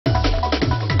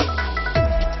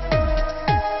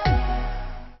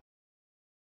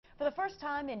the first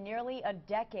time in nearly a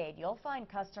decade, you'll find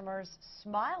customers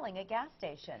smiling at gas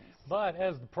stations. But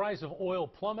as the price of oil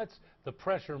plummets, the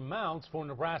pressure mounts for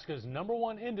Nebraska's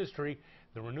 #1 industry,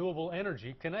 the renewable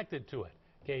energy connected to it.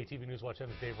 KETV News Watch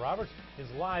 7's Dave Roberts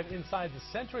is live inside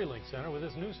the CenturyLink Center with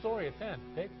this news story at 10.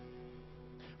 Dave?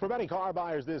 For many car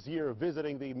buyers this year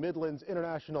visiting the Midlands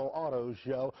International Auto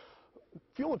Show,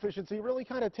 fuel efficiency really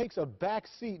kind of takes a back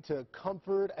seat to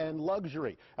comfort and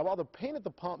luxury. And while the pain at the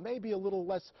pump may be a little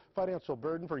less financial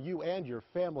burden for you and your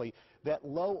family, that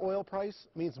low oil price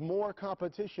means more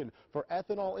competition for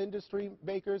ethanol industry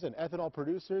makers and ethanol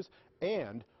producers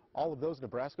and all of those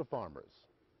Nebraska farmers.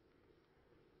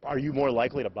 Are you more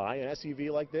likely to buy an SUV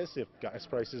like this if gas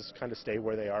prices kind of stay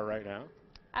where they are right now?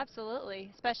 Absolutely,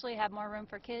 especially have more room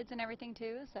for kids and everything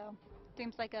too, so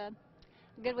seems like a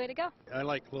good way to go. I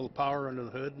like a little power under the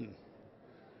hood,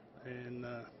 and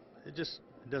it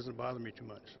doesn't bother me too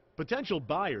much. Potential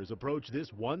buyers approach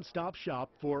this one-stop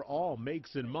shop for all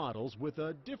makes and models with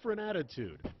a different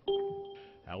attitude.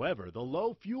 However, the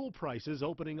low fuel prices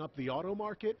opening up the auto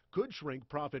market could shrink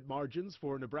profit margins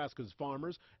for Nebraska's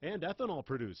farmers and ethanol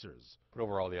producers. But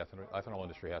overall, the ethanol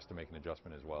industry has to make an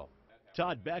adjustment as well.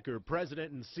 Todd Becker,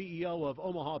 president and CEO of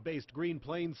Omaha-based Green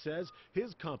Plains, says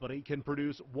his company can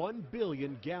produce 1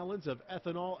 billion gallons of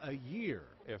ethanol a year.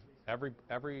 If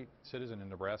every citizen in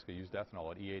Nebraska used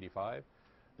ethanol at E85,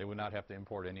 they would not have to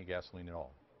import any gasoline at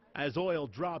all. As oil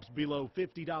drops below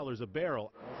 $50 a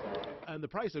barrel and the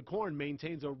price of corn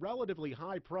maintains a relatively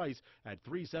high price at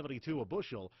 $3.72 a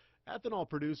bushel, ethanol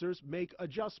producers make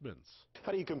adjustments.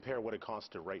 How do you compare what it costs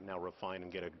to right now refine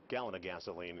and get a gallon of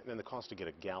gasoline and the cost to get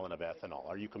a gallon of ethanol?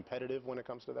 Are you competitive when it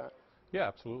comes to that? Yeah,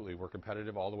 absolutely. We're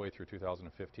competitive all the way through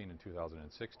 2015 and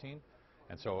 2016.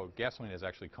 And so gasoline has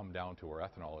actually come down to where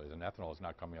ethanol is, and ethanol is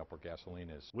not coming up where gasoline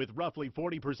is. With roughly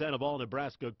 40% of all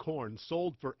Nebraska corn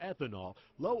sold for ethanol,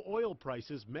 low oil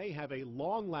prices may have a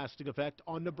long-lasting effect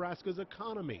on Nebraska's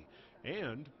economy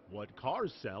and what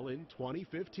cars sell in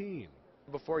 2015.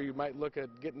 Before you might look at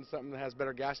getting something that has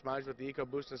better gas mileage with the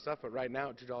EcoBoost and stuff, but right now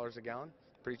at $2 a gallon,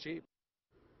 pretty cheap.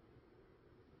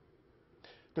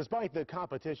 Despite the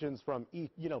competitions from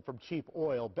cheap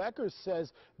oil, Becker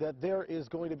says that there is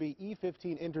going to be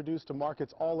E15 introduced to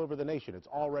markets all over the nation. It's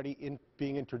already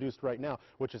being introduced right now,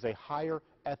 which is a higher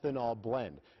ethanol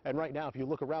blend. And right now, if you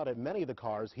look around at many of the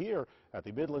cars here at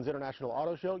the Midlands International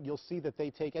Auto Show, you'll see that they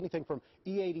take anything from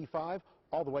E85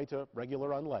 all the way to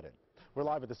regular unleaded. We're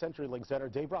live at the CenturyLink Center.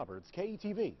 Dave Roberts,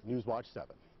 KETV News Watch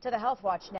 7. To the Health Watch now.